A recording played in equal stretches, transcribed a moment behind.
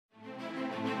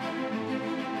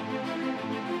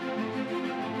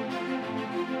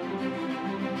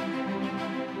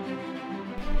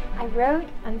I wrote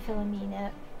on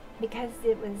Philomena because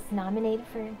it was nominated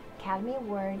for an Academy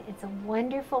Award. It's a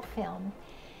wonderful film,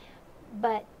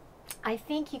 but I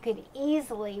think you could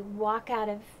easily walk out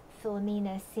of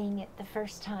Philomena seeing it the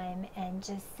first time and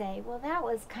just say, well, that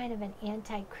was kind of an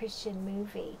anti-Christian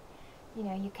movie. You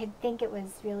know, you could think it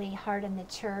was really hard on the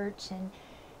church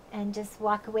and just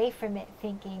walk away from it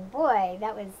thinking, boy,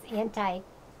 that was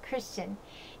anti-Christian.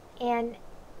 And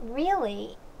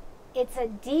really, it's a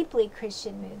deeply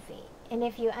Christian movie. And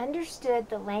if you understood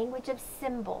the language of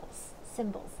symbols,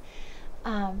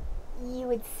 you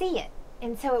would see it.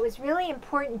 And so it was really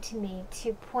important to me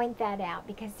to point that out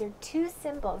because there are two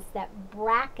symbols that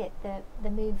bracket the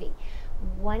movie.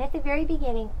 One at the very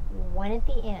beginning, one at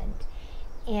the end.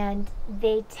 And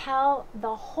they tell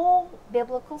the whole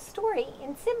biblical story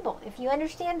in symbol, if you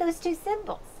understand those two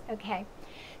symbols, okay?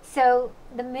 So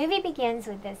the movie begins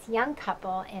with this young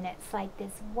couple, and it's like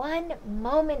this one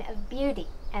moment of beauty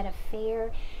at a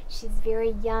fair. She's very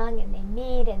young, and they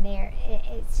meet, and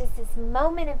it's just this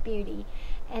moment of beauty.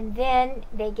 And then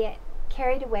they get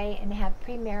carried away and have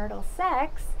premarital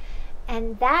sex,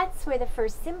 and that's where the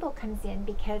first symbol comes in,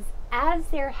 because as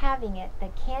they're having it, the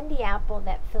candy apple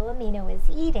that Philomena was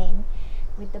eating,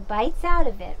 with the bites out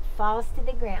of it, falls to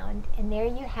the ground, and there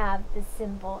you have the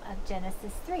symbol of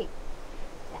Genesis 3.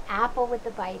 The apple with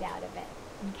the bite out of it,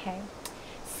 okay?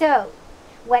 So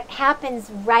what happens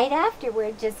right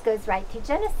afterward just goes right to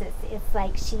Genesis. It's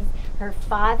like her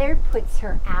father puts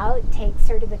her out, takes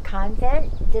her to the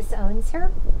convent, disowns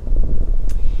her.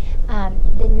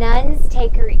 The nuns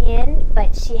take her in,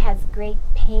 but she has great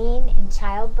pain in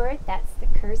childbirth. That's the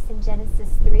curse in Genesis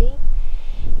 3.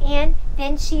 And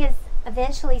then she is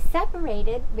eventually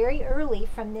separated very early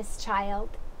from this child,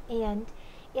 and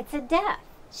it's a death.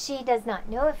 She does not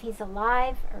know if he's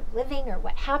alive or living or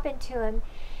what happened to him.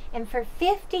 And for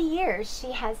 50 years,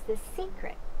 she has this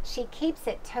secret. She keeps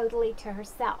it totally to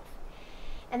herself.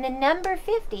 And the number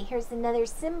 50, here's another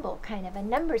symbol, kind of a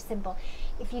number symbol.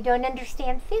 If you don't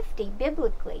understand 50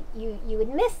 biblically, you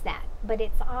would miss that. But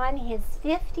it's on his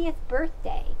 50th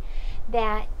birthday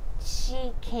that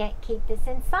she can't keep this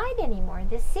inside anymore,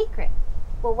 this secret.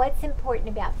 Well, what's important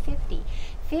about 50?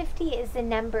 50 is the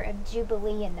number of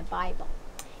Jubilee in the Bible.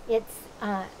 It's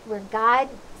where God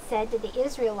said to the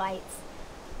Israelites,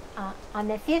 on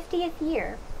the 50th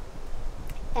year,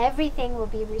 everything will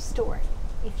be restored.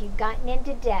 If you'd gotten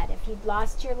into debt, if you'd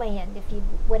lost your land,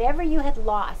 whatever you had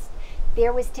lost,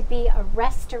 there was to be a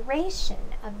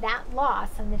restoration of that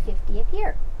loss on the 50th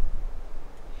year.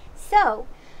 So,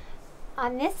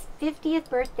 on this 50th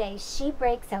birthday, she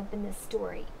breaks open the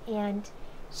story, and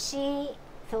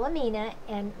Philomena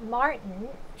and Martin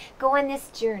go on this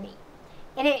journey.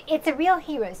 And it's a real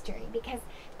hero's journey because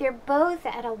they're both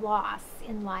at a loss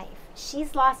in life.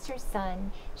 She's lost her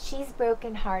son. She's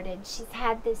brokenhearted. She's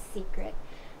had this secret.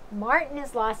 Martin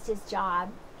has lost his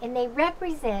job. And they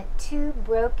represent two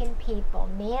broken people,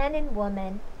 man and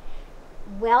woman,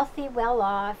 wealthy,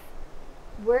 well-off,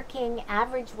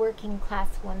 average working class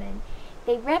woman.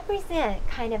 They represent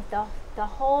kind of the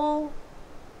whole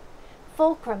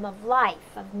fulcrum of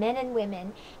life of men and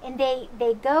women, and they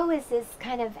go as this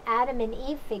kind of Adam and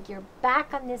Eve figure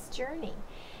back on this journey,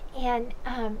 and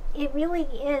it really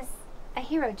is a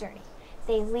hero journey.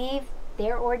 They leave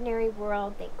their ordinary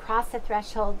world, they cross a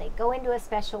threshold, they go into a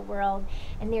special world,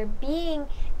 and they're being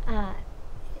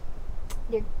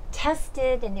they're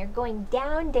tested, and they're going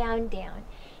down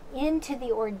into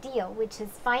the ordeal, which is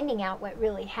finding out what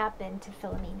really happened to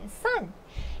Philomena's son.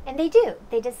 And they do.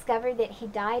 They discover that he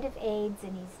died of AIDS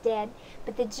and he's dead.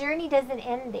 But the journey doesn't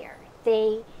end there.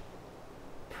 They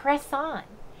press on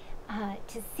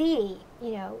to see,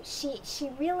 she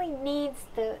really needs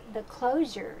the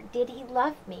closure. Did he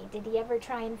love me? Did he ever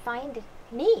try and find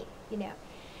me?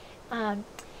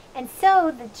 And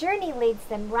so the journey leads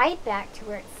them right back to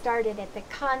where it started at the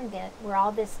convent where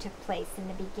all this took place in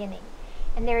the beginning.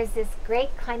 And there is this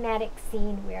great climatic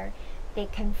scene where they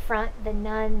confront the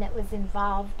nun that was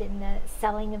involved in the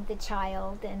selling of the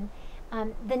child. And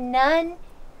the nun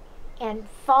and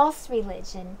false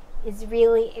religion is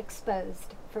really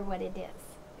exposed for what it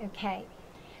is, okay?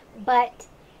 But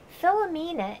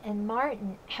Philomena and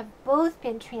Martin have both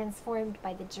been transformed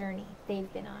by the journey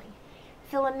they've been on.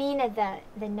 Philomena,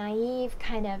 the naive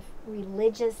kind of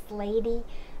religious lady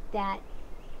that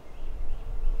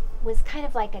was kind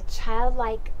of like a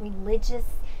childlike religious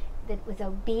that was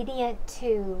obedient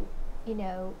to,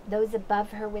 those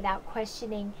above her without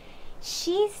questioning.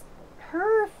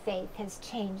 Her faith has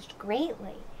changed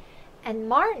greatly. And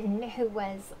Martin, who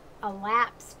was a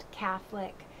lapsed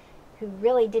Catholic, who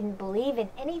really didn't believe in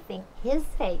anything, his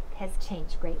faith has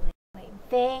changed greatly.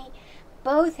 They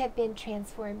both have been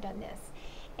transformed on this.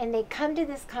 And they come to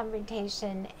this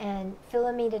confrontation, and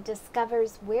Philomena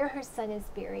discovers where her son is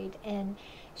buried, and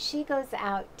she goes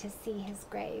out to see his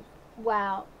grave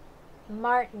while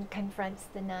Martin confronts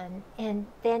the nun, and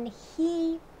then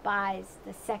he buys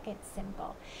the second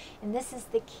symbol. And this is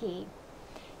the key.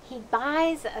 He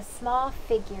buys a small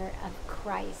figure of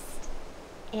Christ,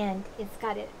 and it's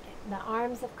got it. The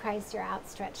arms of Christ are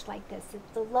outstretched like this.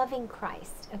 It's the loving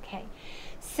Christ. Okay.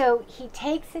 So he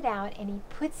takes it out and he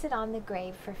puts it on the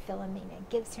grave for Philomena,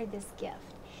 gives her this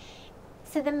gift.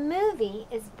 So the movie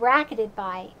is bracketed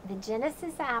by the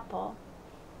Genesis apple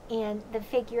and the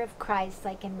figure of Christ,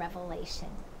 like in Revelation.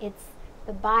 It's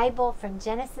the Bible from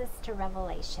Genesis to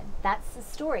Revelation. That's the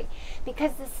story.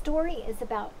 Because the story is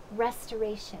about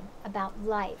restoration, about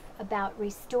life, about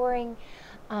restoring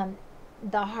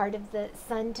the heart of the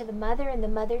son to the mother and the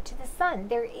mother to the son.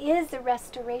 There is a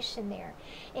restoration there.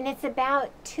 And it's about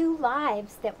two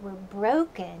lives that were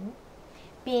broken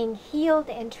being healed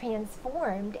and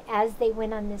transformed as they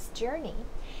went on this journey.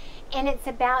 And it's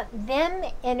about them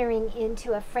entering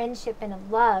into a friendship and a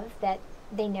love that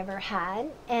they never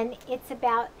had. And it's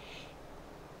about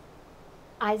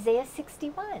Isaiah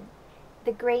 61,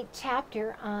 the great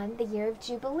chapter on the year of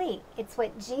Jubilee. It's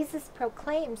what Jesus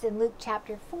proclaims in Luke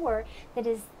chapter 4, that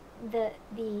is the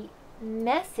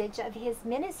message of his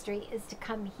ministry is to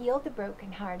come heal the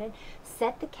brokenhearted,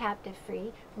 set the captive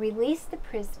free, release the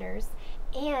prisoners,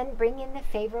 and bring in the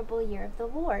favorable year of the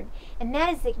Lord. And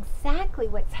that is exactly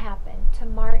what's happened to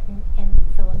Martin and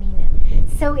Philomena.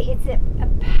 So it's a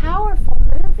powerful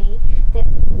movie that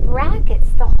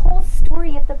brackets the whole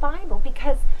story of the Bible,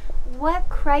 because what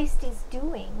Christ is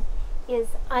doing is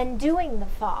undoing the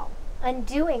fall,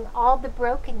 undoing all the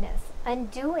brokenness,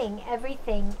 undoing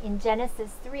everything in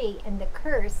Genesis 3 and the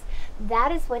curse.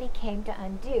 That is what he came to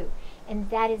undo. And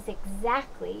that is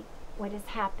exactly what has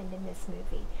happened in this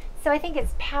movie. So I think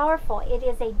it's powerful. It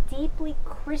is a deeply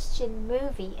Christian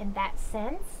movie in that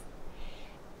sense.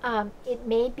 It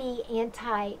may be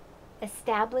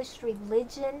anti-established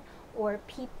religion or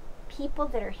people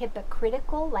that are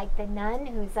hypocritical, like the nun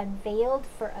who's unveiled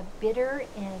for a bitter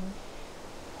and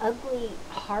ugly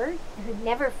heart who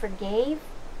never forgave.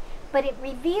 But it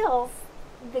reveals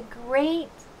the great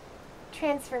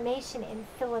transformation in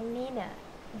Philomena,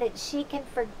 that she can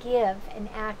forgive and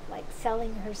act like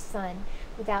selling her son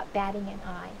without batting an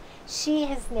eye. She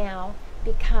has now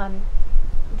become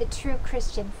the true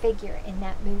Christian figure in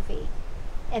that movie.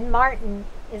 And Martin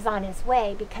is on his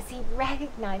way because he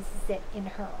recognizes it in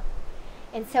her.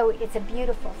 And so it's a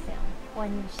beautiful film,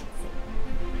 one you should see.